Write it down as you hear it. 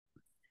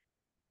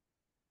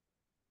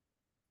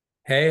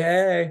Hey,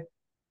 hey.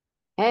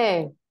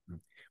 Hey,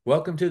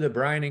 Welcome to the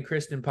Brian and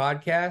Kristen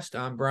podcast.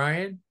 I'm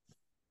Brian,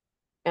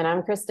 and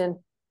I'm Kristen.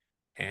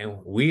 and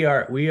we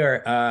are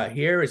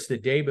here. It's the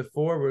day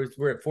before.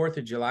 We're at 4th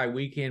of July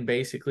weekend,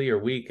 basically, or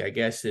week, I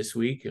guess, this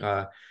week,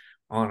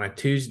 on a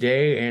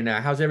Tuesday. And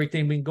how's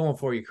everything been going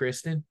for you,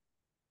 Kristen?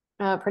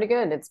 Pretty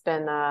good. It's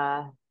been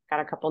got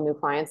a couple new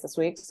clients this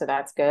week, so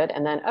that's good.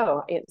 And then,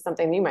 it's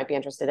something you might be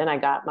interested in. I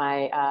got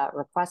my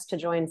request to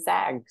join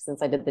SAG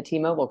since I did the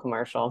T-Mobile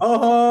commercial.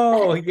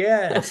 Oh,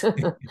 yes.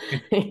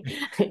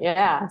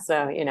 Yeah,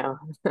 so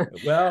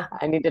Well,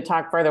 I need to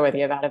talk further with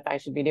you about if I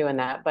should be doing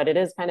that. But it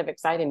is kind of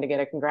exciting to get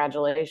a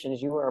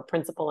congratulations. You were a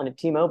principal in a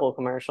T-Mobile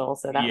commercial,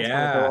 so that was kind of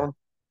yeah. cool.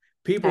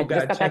 People I got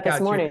just to got that check this out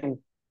your morning.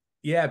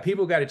 Yeah,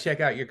 people got to check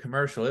out your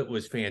commercial. It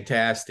was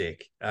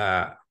fantastic.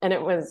 And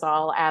it was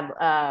all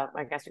I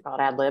guess you call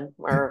it ad lib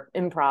or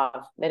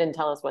improv. They didn't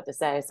tell us what to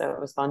say, so it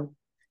was fun.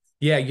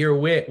 Yeah, your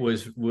wit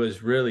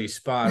was really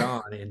spot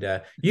on.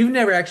 And you've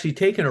never actually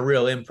taken a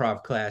real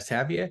improv class,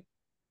 have you?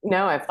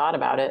 No, I've thought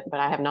about it,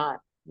 but I have not.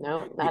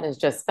 No, that is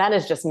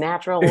just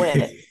natural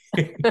wit.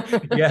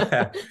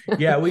 Yeah.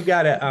 Yeah, we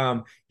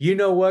gotta you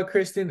know what,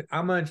 Kristen?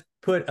 I'm gonna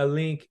put a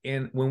link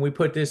in when we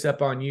put this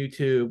up on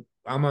YouTube.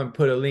 I'm gonna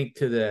put a link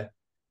to the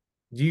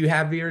do you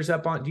have that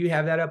up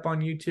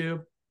on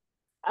YouTube?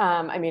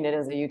 I mean, it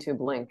is a YouTube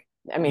link.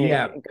 I mean,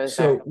 Yeah. it goes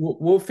So there.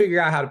 we'll figure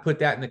out how to put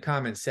that in the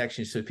comments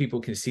section so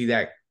people can see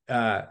that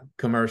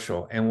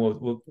commercial, and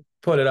we'll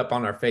put it up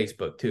on our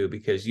Facebook too,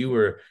 because you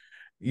were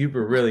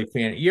really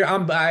fan.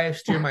 I'm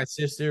biased. You're my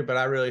sister, but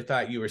I really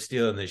thought you were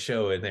stealing the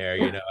show in there.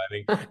 I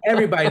mean,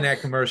 everybody in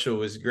that commercial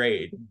was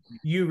great.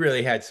 You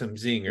really had some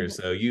zingers,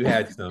 so you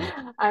had some.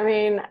 I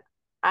mean,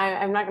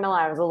 I'm not gonna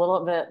lie, I was a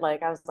little bit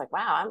like, I was like,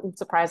 wow, I'm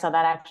surprised how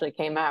that actually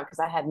came out because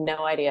I had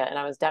no idea, and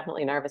I was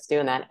definitely nervous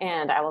doing that.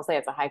 And I will say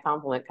it's a high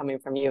compliment coming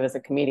from you as a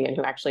comedian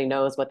who actually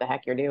knows what the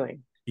heck you're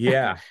doing.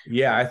 Yeah,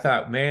 yeah. I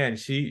thought, man,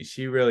 she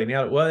really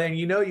nailed it. Well, then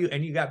you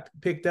got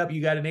picked up.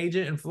 You got an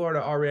agent in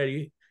Florida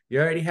already. You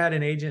already had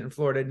an agent in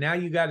Florida. Now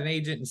you got an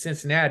agent in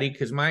Cincinnati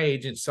because my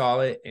agent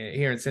saw it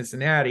here in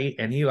Cincinnati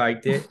and he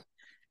liked it.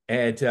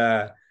 And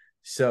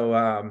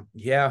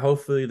yeah,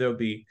 hopefully there'll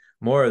be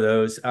more of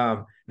those.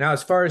 Now,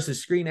 as far as the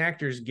Screen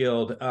Actors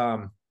Guild,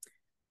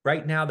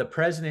 right now the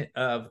president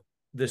of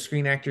the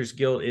Screen Actors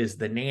Guild is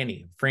the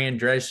nanny, Fran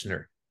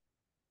Drescher,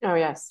 Oh,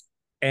 yes.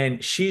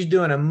 and she's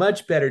doing a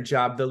much better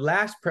job. The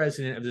last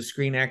president of the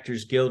Screen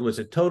Actors Guild was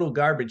a total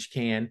garbage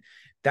can.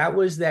 That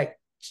was that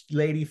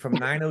lady from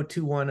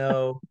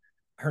 90210.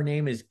 Her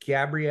name is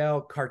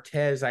Gabrielle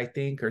Cartez, I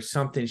think, or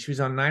something. She was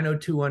on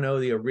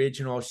 90210, the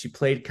original. She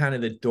played kind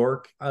of the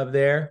dork of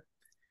there.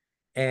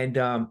 And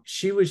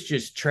she was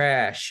just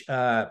trash.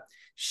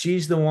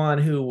 She's the one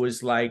who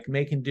was like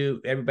making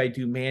everybody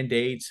do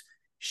mandates.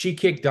 She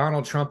kicked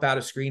Donald Trump out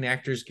of Screen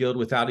Actors Guild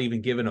without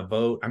even giving a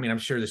vote. I mean, I'm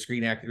sure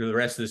the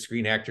rest of the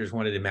screen actors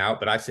wanted him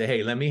out, but I said,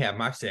 hey, let me have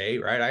my say,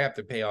 right? I have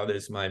to pay all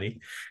this money.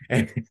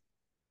 And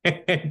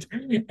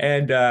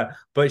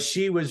but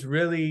she was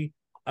really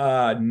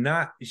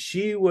not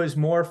she was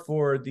more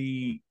for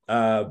the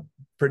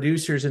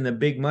producers and the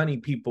big money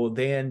people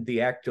than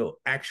the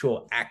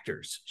actual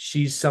actors.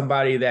 She's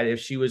somebody that if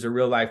she was a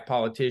real life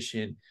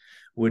politician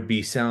would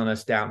be selling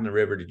us down in the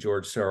river to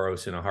George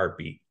Soros in a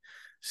heartbeat.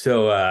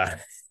 So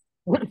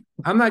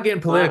I'm not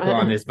getting political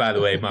on Wow. this, by the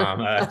way, Mom.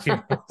 Mom Just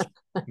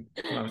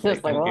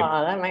said, like, don't well, get.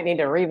 I might need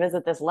to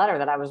revisit this letter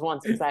that I was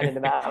once excited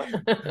about.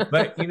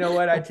 But you know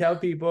what I tell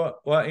people?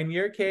 Well, in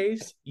your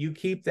case, you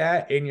keep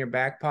that in your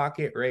back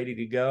pocket ready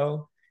to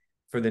go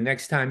for the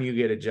next time you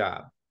get a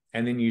job,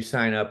 and then you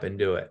sign up and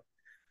do it.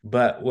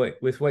 But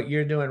with what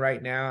you're doing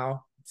right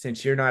now,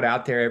 since you're not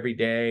out there every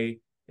day,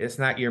 it's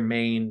not your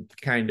main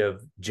kind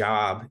of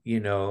job,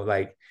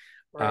 like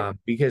Right.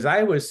 because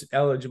I was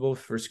eligible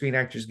for Screen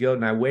Actors Guild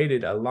and I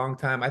waited a long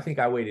time. I think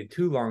I waited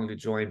too long to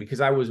join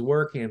because I was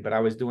working, but I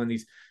was doing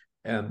these.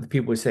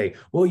 People would say,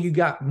 well, you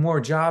got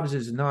more jobs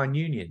as a non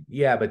union.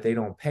 Yeah, but they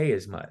don't pay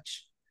as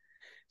much.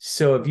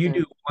 So if you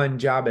do Mm. one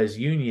job as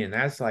union,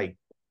 that's like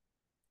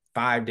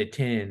 5 to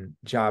 10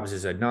 jobs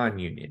as a non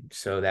union.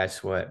 So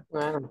that's what.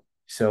 Wow.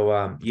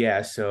 So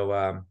yeah,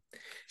 so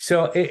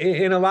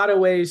in a lot of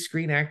ways,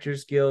 Screen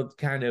Actors Guild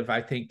kind of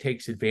I think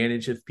takes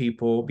advantage of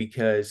people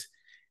because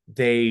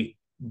they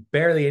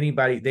barely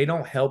anybody they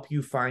don't help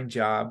you find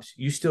jobs.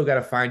 You still got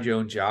to find your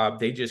own job.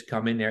 They just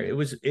come in there. It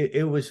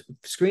was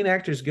Screen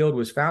Actors Guild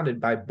was founded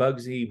by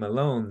Bugsy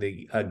Malone,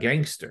 the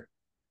gangster,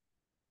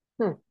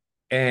 Hmm.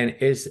 and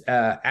it's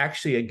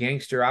actually a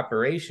gangster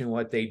operation.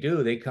 What they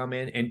do, they come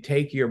in and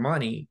take your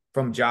money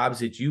from jobs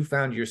that you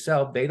found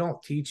yourself. They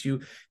don't teach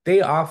you.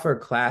 They offer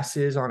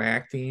classes on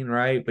acting,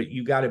 right? But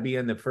you got to be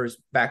in the first.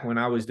 Back when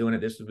I was doing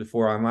it, this was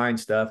before online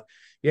stuff.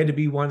 You had to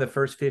be one of the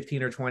first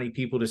 15 or 20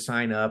 people to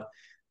sign up.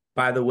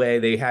 By the way,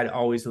 they had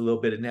always a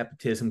little bit of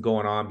nepotism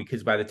going on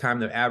because by the time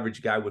the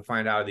average guy would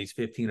find out of these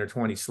 15 or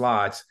 20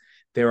 slots,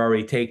 they're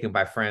already taken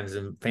by friends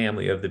and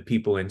family of the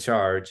people in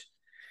charge.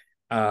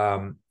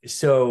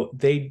 So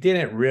they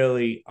didn't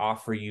really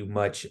offer you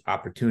much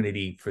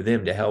opportunity for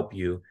them to help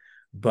you.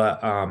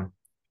 But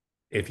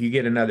if you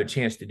get another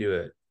chance to do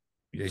it,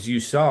 as you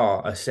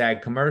saw a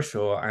SAG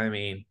commercial, I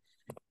mean,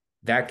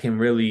 that can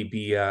really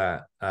be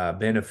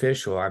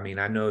beneficial. I mean,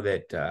 I know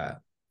that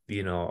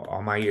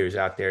all my years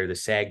out there, the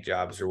SAG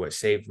jobs are what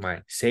saved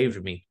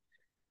me.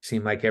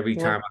 Seemed like every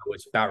Yeah. time I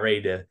was about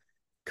ready to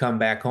come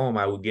back home,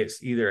 I would get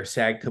either a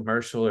SAG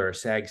commercial or a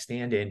SAG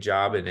stand-in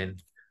job, and then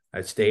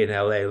I'd stay in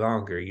LA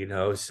longer,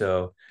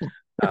 So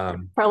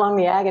Prolong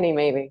the agony,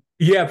 maybe.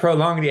 yeah,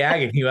 prolong the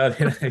agony. Well,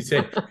 then I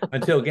said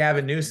until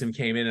Gavin Newsom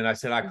came in, and I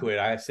said I quit.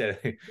 I said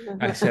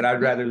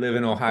I'd rather live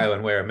in Ohio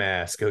and wear a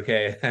mask.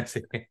 Okay, that's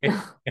it.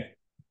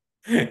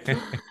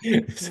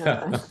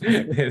 So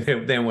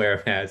then wear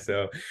a mask.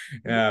 So,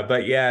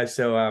 but yeah,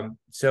 so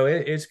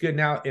it's good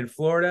now in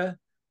Florida.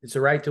 It's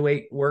a right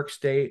to work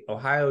state.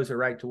 Ohio is a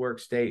right to work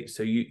state,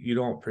 so you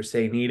don't per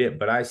se need it.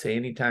 But I say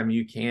anytime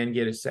you can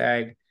get a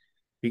SAG,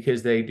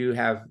 because they do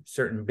have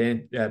certain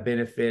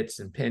benefits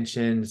and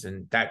pensions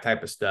and that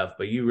type of stuff.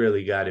 But you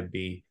really got to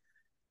be.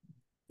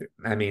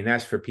 I mean,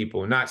 that's for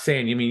people. Not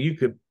saying. I mean, you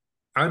could.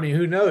 I mean,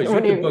 who knows? You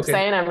When could you're book an.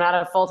 saying I'm not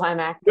a full-time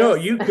No,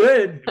 actress. you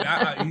could. Who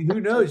I'm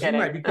knows? You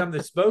might kidding. become the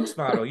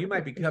spokesmodel. You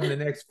might become the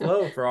next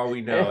Flo for all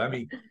we know. I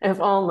mean, If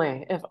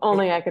only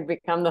I could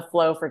become the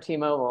flow for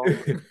T-Mobile.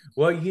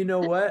 well, you know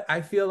what? I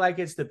feel like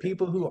it's the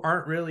people who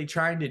aren't really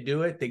trying to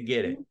do it that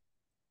get it.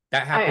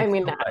 That I happens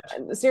mean, so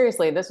much.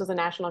 seriously, this was a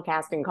national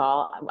casting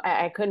call.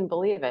 I couldn't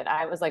believe it.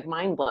 I was like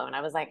mind blown.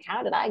 I was like,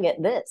 how did I get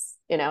this?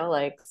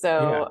 Like Yeah.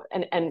 so,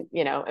 and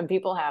and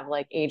people have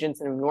like agents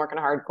and working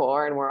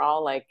hardcore, and we're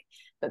all like,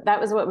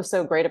 that was what was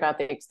so great about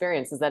the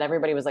experience, is that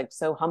everybody was like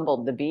so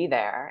humbled to be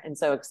there and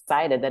so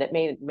excited that it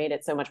made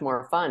it so much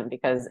more fun,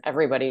 because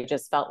everybody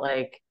just felt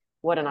like,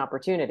 what an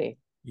opportunity.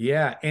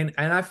 Yeah, and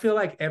I feel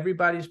like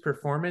everybody's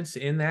performance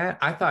in that,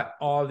 I thought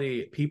all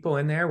the people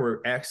in there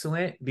were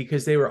excellent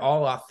because they were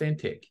all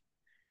authentic.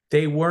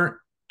 They weren't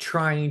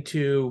trying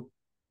to,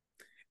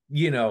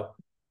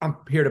 I'm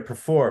here to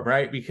perform,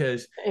 right?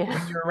 Because when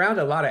Yeah. you're around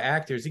a lot of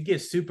actors, it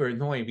gets super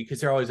annoying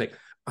because they're always like,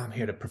 I'm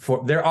here to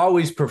perform. They're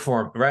always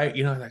perform, right?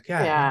 Like,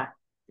 God, Yeah.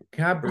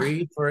 can I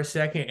breathe for a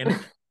second?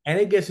 And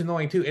it gets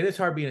annoying too. And it's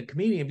hard being a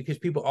comedian because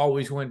people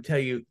always want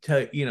to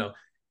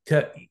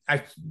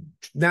I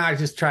now I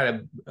just try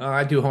to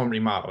I do home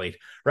remodeling,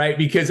 right?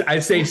 Because I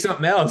say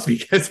something else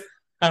because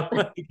I'm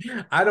like,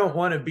 I don't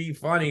want to be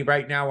funny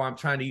right now while I'm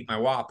trying to eat my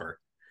Whopper.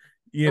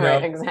 Right, I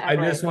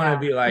exactly. just want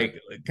to Yeah. be like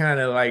kind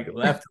of like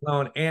left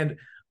alone. And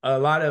a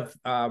lot of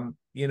a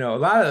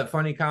lot of the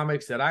funny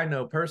comics that I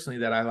know personally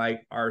that I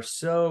like are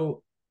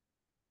so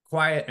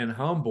quiet and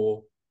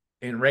humble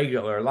in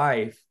regular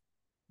life.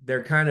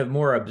 They're kind of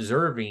more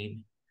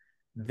observing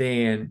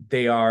than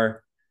they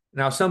are.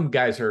 Now some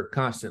guys are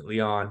constantly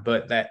on,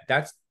 but that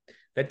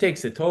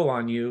takes a toll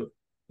on you.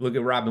 Look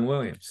at Robin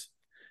Williams,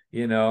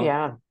 you know.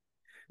 Yeah.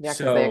 Yeah, because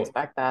they So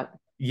expect that.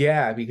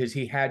 yeah, because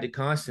he had to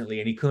constantly,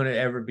 and he couldn't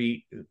ever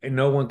be, and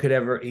no one could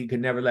ever, he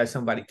could never let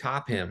somebody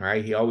top him,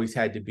 right? He always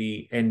had to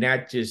be, and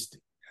that just,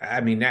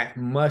 I mean, that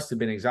must have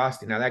been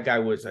exhausting. Now, that guy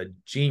was a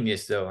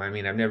genius, though. I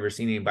mean, I've never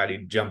seen anybody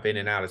jump in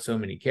and out of so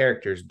many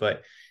characters,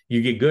 but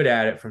you get good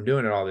at it from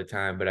doing it all the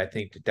time. But I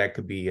think that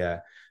could be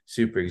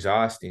super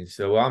exhausting.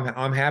 So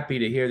I'm happy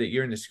to hear that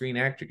you're in the Screen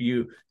Actor.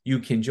 You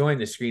can join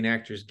the Screen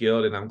Actors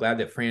Guild, and I'm glad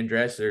that Fran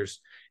Dresser's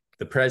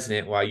the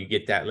president while you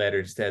get that letter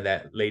instead of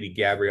that lady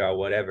Gabrielle,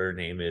 whatever her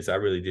name is. I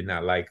really did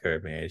not like her,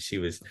 man. She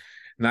was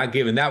not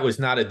given. That was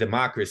not a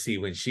democracy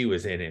when she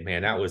was in it,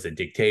 man. That was a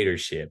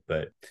dictatorship.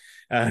 But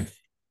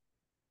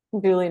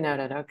Duly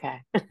noted.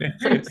 Okay.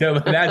 so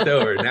that's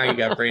over. Now you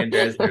got Fran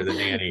Dresner, the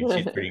nanny.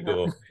 She's pretty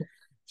cool.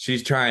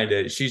 Fran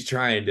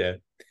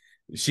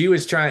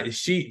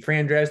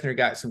Dresner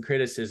got some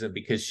criticism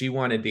because she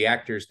wanted the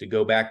actors to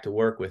go back to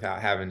work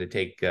without having to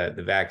take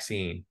the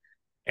vaccine.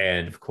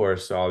 And of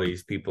course, all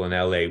these people in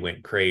LA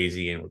went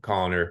crazy and were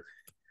calling her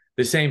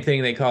the same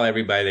thing they call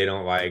everybody they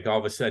don't like. All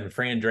of a sudden,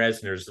 Fran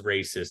Dresner's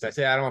racist. I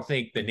said, I don't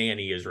think the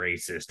nanny is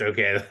racist.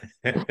 Okay.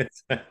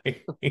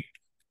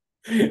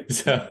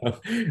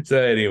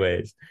 so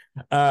anyways,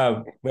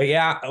 but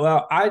yeah,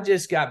 well, I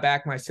just got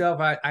back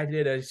myself. I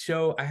did a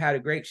show. I had a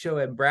great show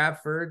at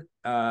Bradford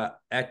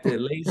at the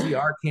Lazy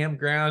R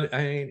campground.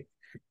 I mean,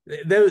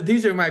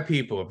 these are my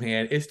people,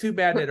 man. It's too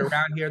bad that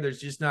around here there's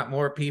just not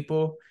more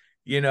people,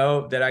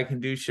 that I can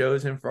do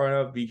shows in front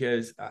of,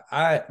 because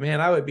I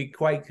would be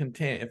quite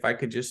content if I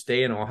could just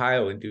stay in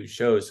Ohio and do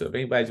shows. So if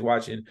anybody's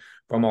watching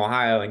from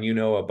Ohio and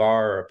a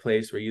bar or a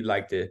place where you'd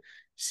like to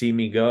see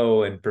me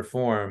go and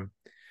perform,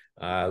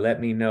 let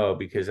me know,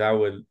 because I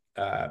would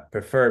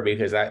prefer,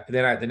 because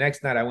the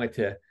next night I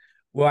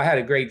had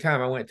a great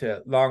time. I went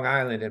to Long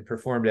Island and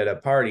performed at a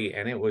party,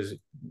 and it was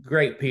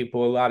great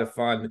people, a lot of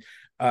fun.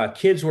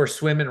 Kids were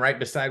swimming right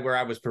beside where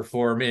I was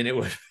performing. It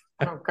was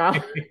Oh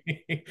God.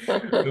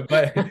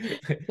 but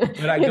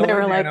I They go were in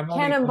there and like, I'm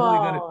only gonna.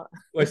 cannonball.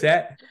 What's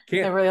that?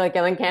 They Can't were like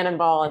yelling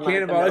cannonball in like the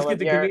cannonball. Let's middle get of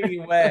the your.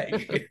 comedian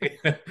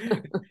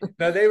wet.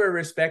 No, they were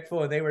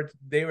respectful and they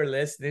were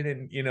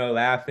listening and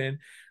laughing.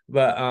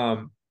 But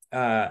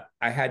I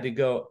had to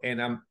go,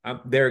 and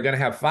they're gonna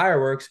have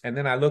fireworks, and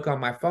then I look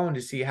on my phone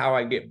to see how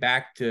I get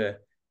back to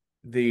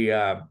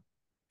the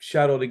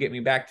shuttle to get me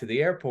back to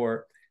the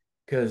airport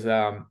because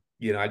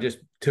I just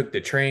took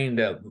the train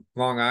to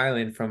Long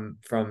Island from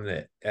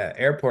the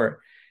airport,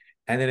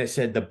 and then it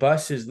said the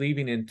bus is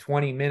leaving in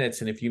 20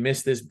 minutes, and if you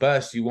miss this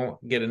bus, you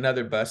won't get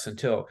another bus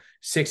until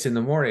 6 in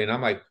the morning. And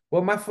I'm like,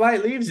 well, my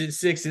flight leaves at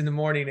 6 in the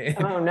morning, and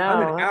Oh I'm an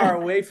no. hour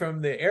away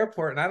from the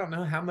airport, and I don't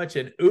know how much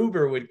an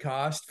Uber would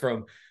cost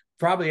from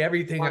probably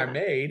everything I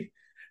made.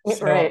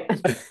 So, Right.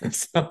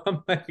 so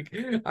I'm like,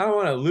 I don't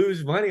want to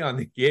lose money on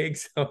the gig.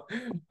 So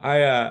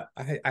I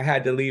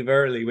had to leave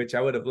early, which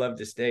I would have loved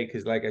to stay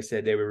because, like I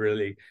said, they were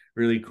really,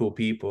 really cool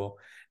people.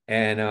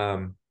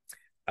 And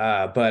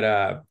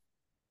but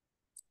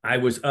I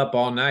was up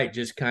all night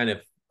just kind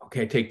of,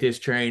 okay, take this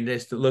train,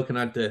 this, looking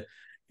at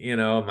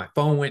my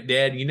phone went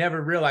dead. You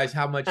never realize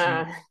how much you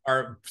Uh,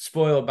 are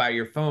spoiled by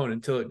your phone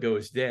until it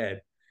goes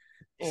dead.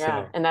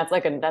 yeah. So And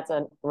that's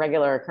a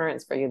regular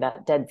occurrence for you,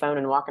 that dead phone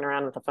and walking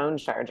around with a phone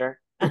charger.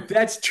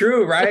 that's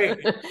true, right?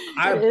 It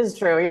I is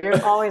true.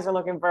 You're always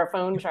looking for a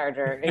phone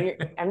charger.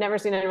 I've never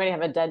seen anybody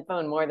have a dead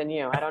phone more than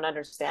you. I don't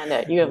understand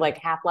it. You have like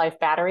half-life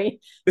battery.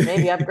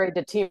 Maybe upgrade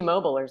to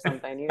T-Mobile or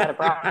something. You got a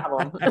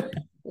problem.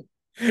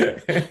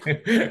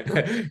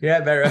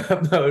 Yeah, better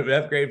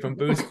upgrade from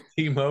Boost to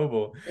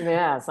T-Mobile.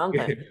 Yeah,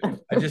 something.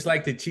 I just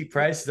like the cheap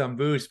prices on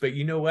Boost, but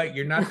you know what?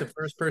 You're not the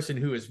first person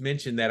who has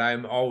mentioned that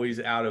I'm always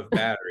out of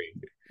battery,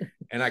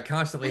 and I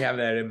constantly have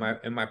that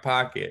in my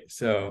pocket.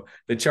 So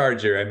the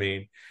charger, I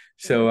mean.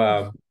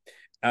 So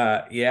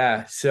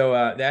yeah,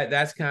 so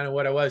that's kind of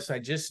what I was. So I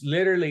just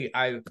literally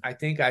I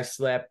think I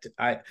slept.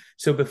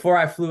 So before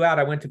I flew out,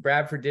 I went to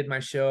Bradford, did my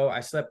show.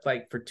 I slept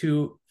like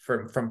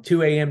from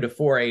 2 a.m. to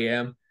 4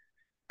 a.m.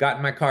 Got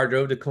in my car,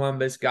 drove to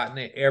Columbus, got in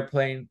the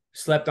airplane,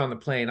 slept on the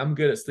plane. I'm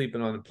good at sleeping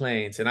on the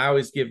planes. And I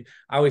always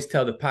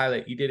tell the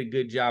pilot, you did a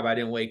good job. I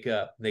didn't wake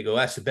up. And they go,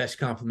 that's the best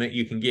compliment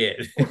you can get.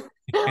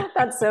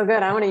 That's so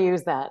good. I want to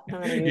use that. I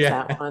want to use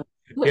Yeah. that one.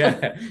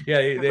 Yeah.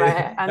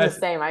 Yeah. I'm the That's,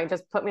 same. I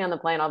just put me on the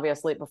plane. I'll be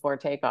asleep before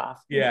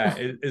takeoff. yeah.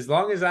 As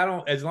long as I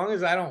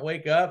don't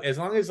wake up, as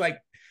long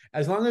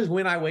as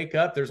when I wake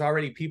up, there's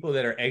already people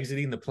that are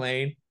exiting the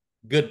plane.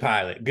 Good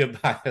pilot, good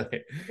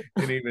pilot.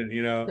 And even,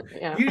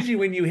 Yeah. usually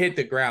when you hit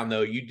the ground though,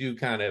 you do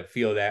kind of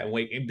feel that and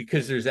wake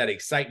because there's that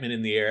excitement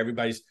in the air.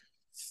 Everybody's,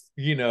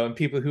 and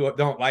people who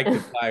don't like to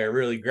fly are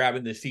really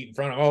grabbing the seat in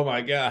front of, oh my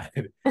God.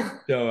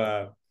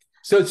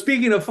 So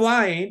speaking of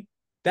flying,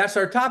 that's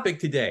our topic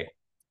today.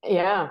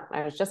 Yeah,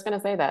 I was just going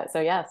to say that.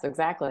 So yes,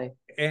 exactly.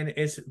 And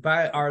it's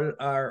by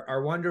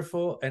our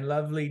wonderful and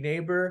lovely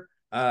neighbor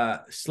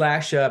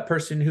slash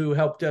person who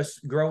helped us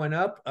growing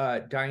up,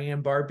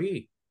 Diane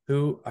Barbie,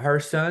 who her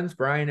sons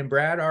Brian and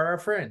Brad are our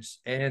friends,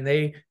 and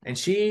we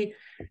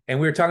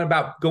were talking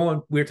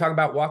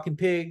about walking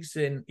pigs,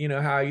 and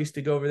how I used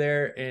to go over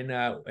there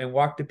and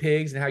walk the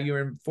pigs, and how you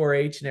were in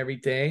 4-H and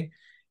everything,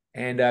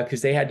 and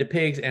because they had the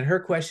pigs, and her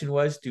question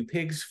was, do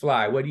pigs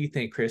fly? What do you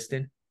think,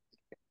 Kristen?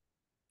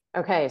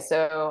 Okay,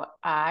 so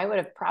I would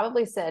have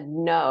probably said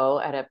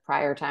no at a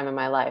prior time in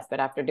my life, but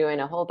after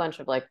doing a whole bunch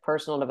of like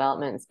personal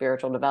development and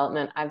spiritual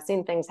development, I've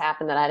seen things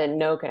happen that I didn't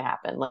know could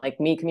happen, like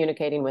me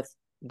communicating with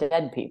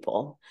dead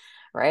people,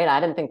 right?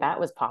 I didn't think that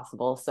was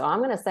possible. So I'm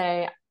going to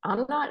say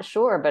I'm not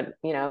sure, but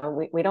we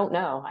don't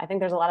know. I think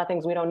there's a lot of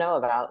things we don't know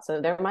about.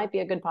 So there might be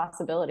a good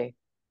possibility.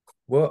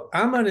 Well,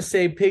 I'm going to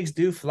say pigs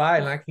do fly,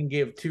 and I can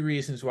give two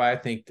reasons why I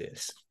think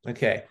this.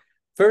 Okay.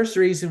 First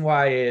reason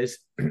why is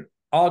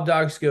all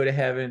dogs go to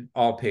heaven,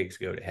 all pigs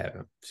go to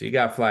heaven. So you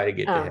got to fly to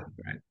get to Oh, heaven,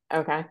 right?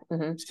 okay.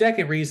 Mm-hmm.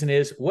 Second reason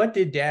is, what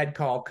did Dad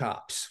call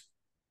cops?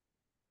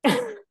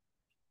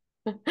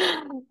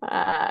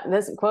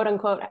 This quote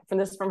unquote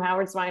from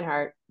Howard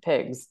Swinehart,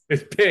 pigs.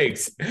 It's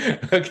pigs.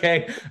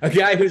 Okay. A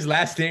guy whose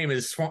last name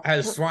has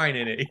swine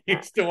in it. He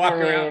used to walk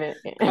around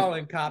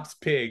calling cops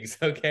pigs.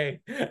 Okay.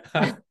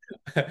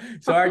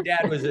 So our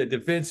dad was a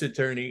defense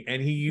attorney,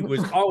 and he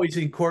was always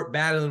in court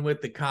battling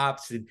with the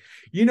cops. And,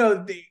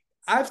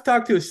 I've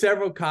talked to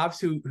several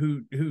cops who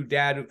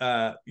dad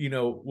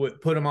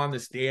would put them on the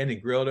stand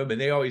and grilled them, and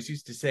they always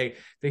used to say,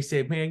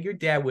 man, your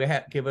dad would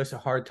give us a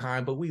hard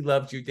time, but we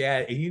loved your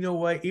dad, and you know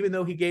what, even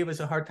though he gave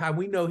us a hard time,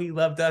 we know he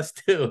loved us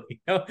too.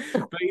 But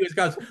he was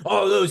going,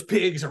 oh, those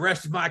pigs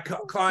arrested my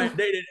client,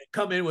 they didn't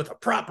come in with a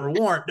proper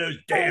warrant, those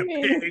damn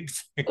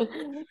pigs.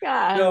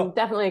 God, So,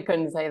 definitely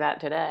couldn't say that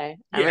today.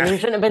 I yeah. mean, you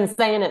shouldn't have been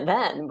saying it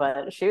then,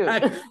 but shoot.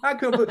 I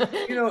could,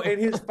 in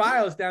his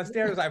files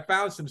downstairs, I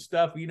found some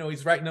stuff.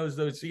 He's writing those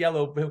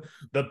yellow.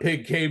 The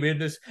pig came in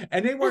this,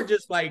 and they weren't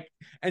just like,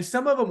 and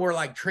some of them were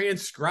like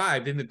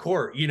transcribed in the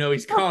court.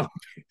 He's calling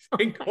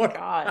in court.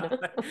 God.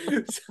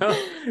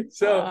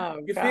 So Oh,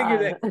 you God.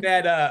 figure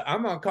that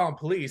I'm gonna call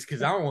police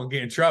because I don't want to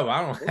get in trouble.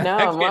 I don't. No,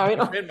 I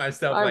can't defend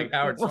myself like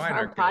Howard our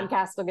Swiner could.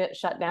 podcast will get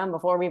shut down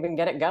before we even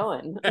get it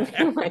going.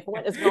 Like,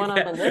 what is going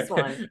on in this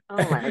one?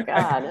 Oh my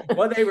God.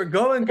 Well, they were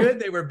going good.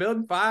 They were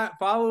building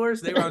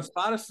followers. They were on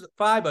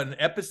Spotify, but in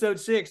episode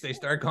 6, they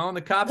started calling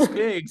the cops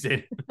pigs.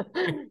 And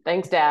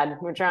Thanks, Dad.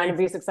 We're trying to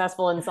Thanks. be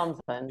successful in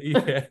something.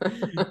 Yeah,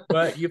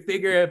 but you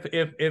figure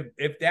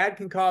if Dad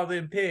can call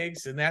them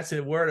pigs, and that's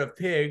a word of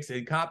pigs,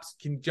 and cops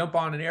can jump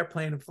on an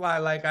airplane and fly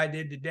like I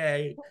did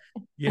today,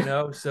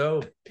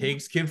 so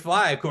pigs can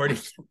fly according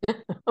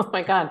Oh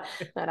my God,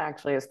 that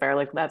actually is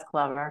fairly, that's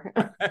clever.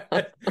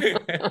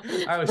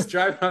 I was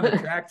driving on the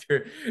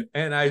tractor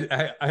and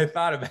I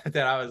thought about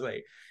that. I was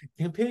like,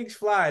 can pigs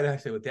fly? And I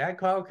said, well, Dad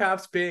called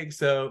cops pigs,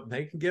 so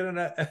they can get on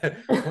a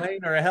plane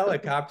or a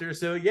helicopter.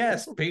 So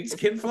yes, pigs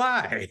can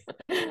fly.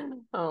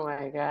 Oh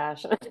my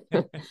gosh.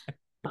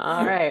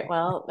 All right.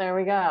 Well, there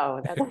we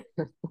go.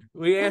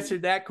 We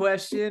answered that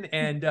question,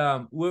 and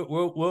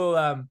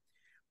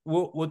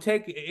we'll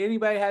take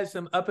anybody has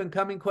some up and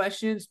coming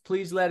questions.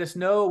 Please let us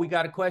know. We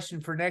got a question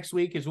for next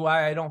week. Is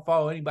why I don't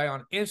follow anybody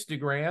on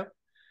Instagram.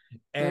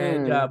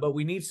 And but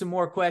we need some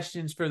more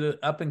questions for the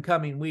up and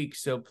coming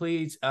weeks. So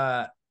please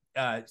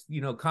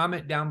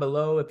comment down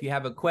below if you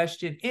have a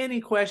question,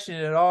 any question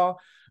at all,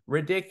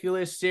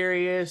 ridiculous,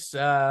 serious,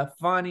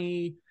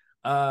 funny,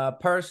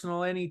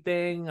 personal,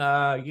 anything,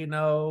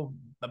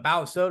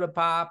 about soda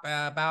pop,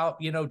 about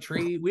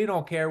tree. We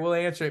don't care. We'll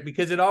answer it,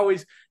 because it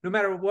always, no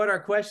matter what our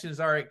questions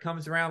are, it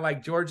comes around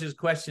like George's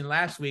question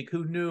last week.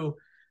 Who knew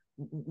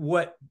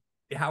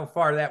how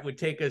far that would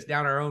take us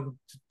down our own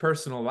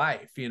personal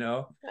life,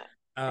 Yeah,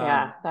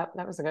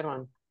 that was a good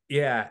one.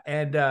 Yeah.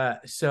 And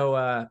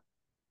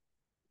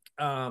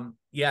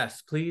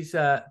yes, please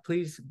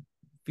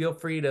feel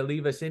free to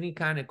leave us any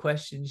kind of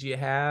questions you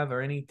have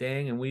or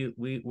anything. And we're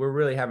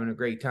really having a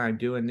great time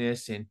doing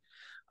this. And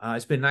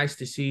it's been nice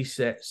to see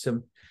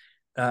some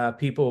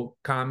people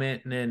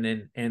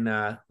commenting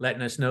and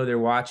letting us know they're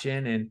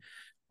watching. And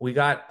we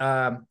got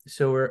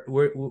so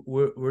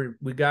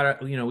we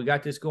got we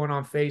got this going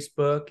on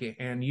Facebook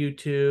and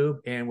YouTube,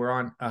 and we're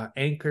on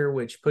Anchor,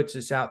 which puts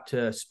us out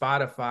to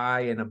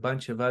Spotify and a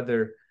bunch of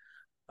other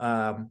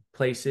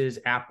places,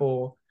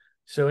 Apple.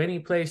 So any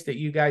place that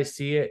you guys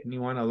see it and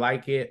you want to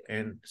like it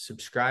and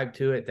subscribe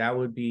to it, that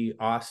would be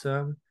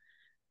awesome.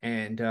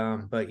 And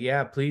but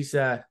yeah, please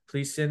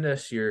send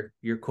us your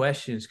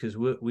questions, because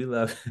we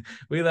love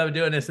we love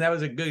doing this. And that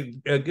was a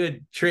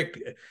good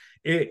trick.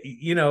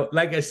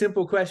 Like a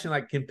simple question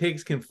like can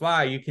pigs can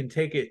fly, you can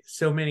take it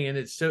so many, and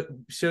it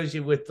shows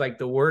you with like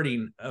the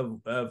wording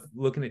of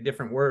looking at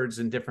different words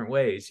in different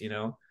ways.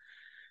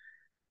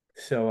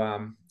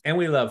 So and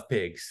we love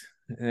pigs.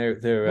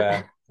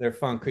 They're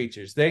fun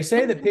creatures. They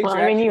say that pigs Well,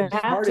 are I mean, actually you the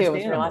have to. smartest If your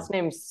animal. last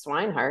name's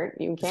Swinehart,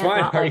 you can't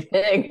not Swinehart. like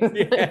pigs.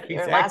 Yeah,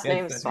 Your last exactly.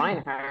 name's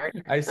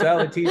Swinehart. I sell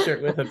a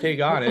T-shirt with a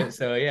pig on it,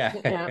 so yeah.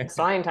 Yeah,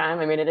 swine time.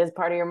 I mean, it is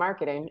part of your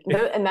marketing.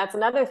 And that's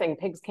another thing.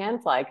 Pigs can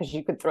fly because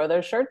you could throw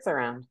those shirts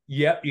around.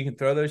 Yep, you can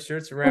throw those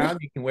shirts around.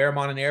 You can wear them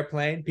on an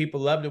airplane. People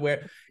love to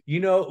wear.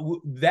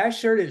 That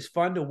shirt is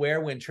fun to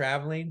wear when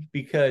traveling,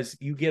 because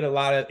you get a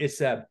lot of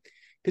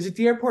because at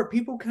the airport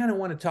people kind of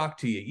want to talk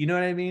to you. You know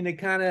what I mean? They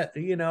kind of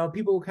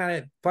people kind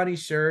of funny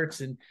shirts,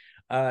 and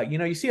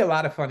you see a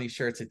lot of funny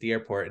shirts at the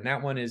airport, and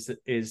that one is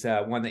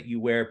one that you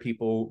wear.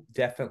 People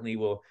definitely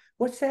will.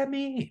 What's that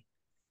mean?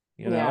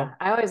 Yeah,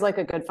 I always like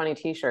a good funny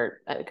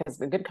t-shirt because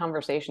a good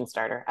conversation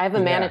starter. I have a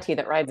Yeah. manatee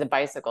that rides a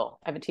bicycle.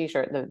 I have a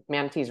t-shirt, the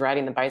manatee's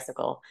riding the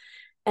bicycle.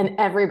 And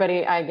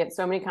everybody, I get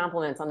so many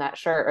compliments on that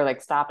shirt, or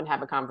like stop and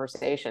have a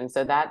conversation.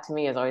 So that to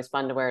me is always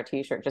fun to wear a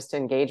t-shirt just to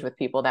engage with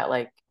people that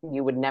like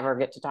you would never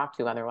get to talk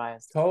to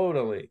otherwise.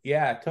 Totally.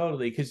 Yeah,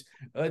 totally. Because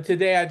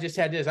today I just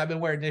had this. I've been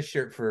wearing this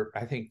shirt for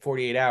I think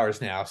 48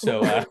 hours now.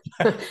 So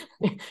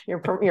Your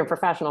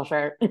professional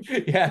shirt.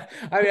 yeah,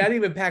 I mean I didn't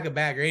even pack a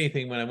bag or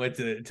anything when I went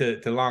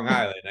to Long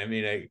Island. I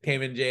mean I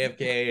came in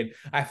JFK and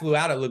I flew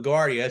out of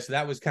LaGuardia, so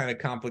that was kind of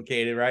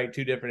complicated, right?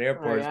 Two different Oh,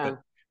 airports, yeah. but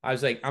I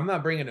was like, I'm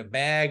not bringing a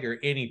bag or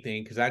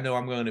anything, because I know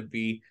I'm going to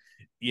be,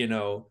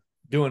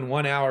 doing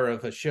 1 hour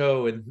of a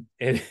show and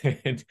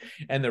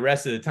the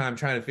rest of the time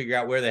trying to figure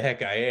out where the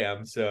heck I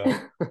am. So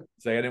I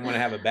didn't want to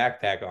have a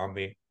backpack on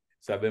me.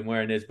 So I've been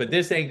wearing this, but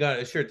this ain't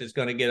a shirt that's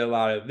going to get a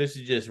lot of. This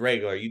is just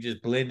regular. You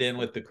just blend in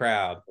with the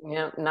crowd.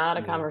 Yeah, not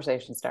a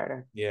conversation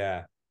starter.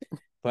 Yeah,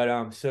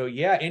 but so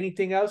yeah.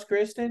 Anything else,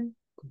 Kristen?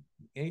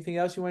 Anything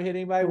else you want to hit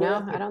anybody with?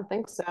 No, I don't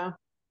think so.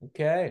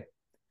 Okay.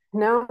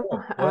 No.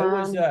 Cool. Well, it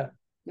was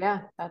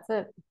Yeah, that's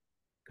it.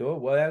 cool.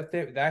 Well,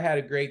 I had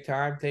a great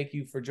time. Thank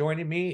you for joining me.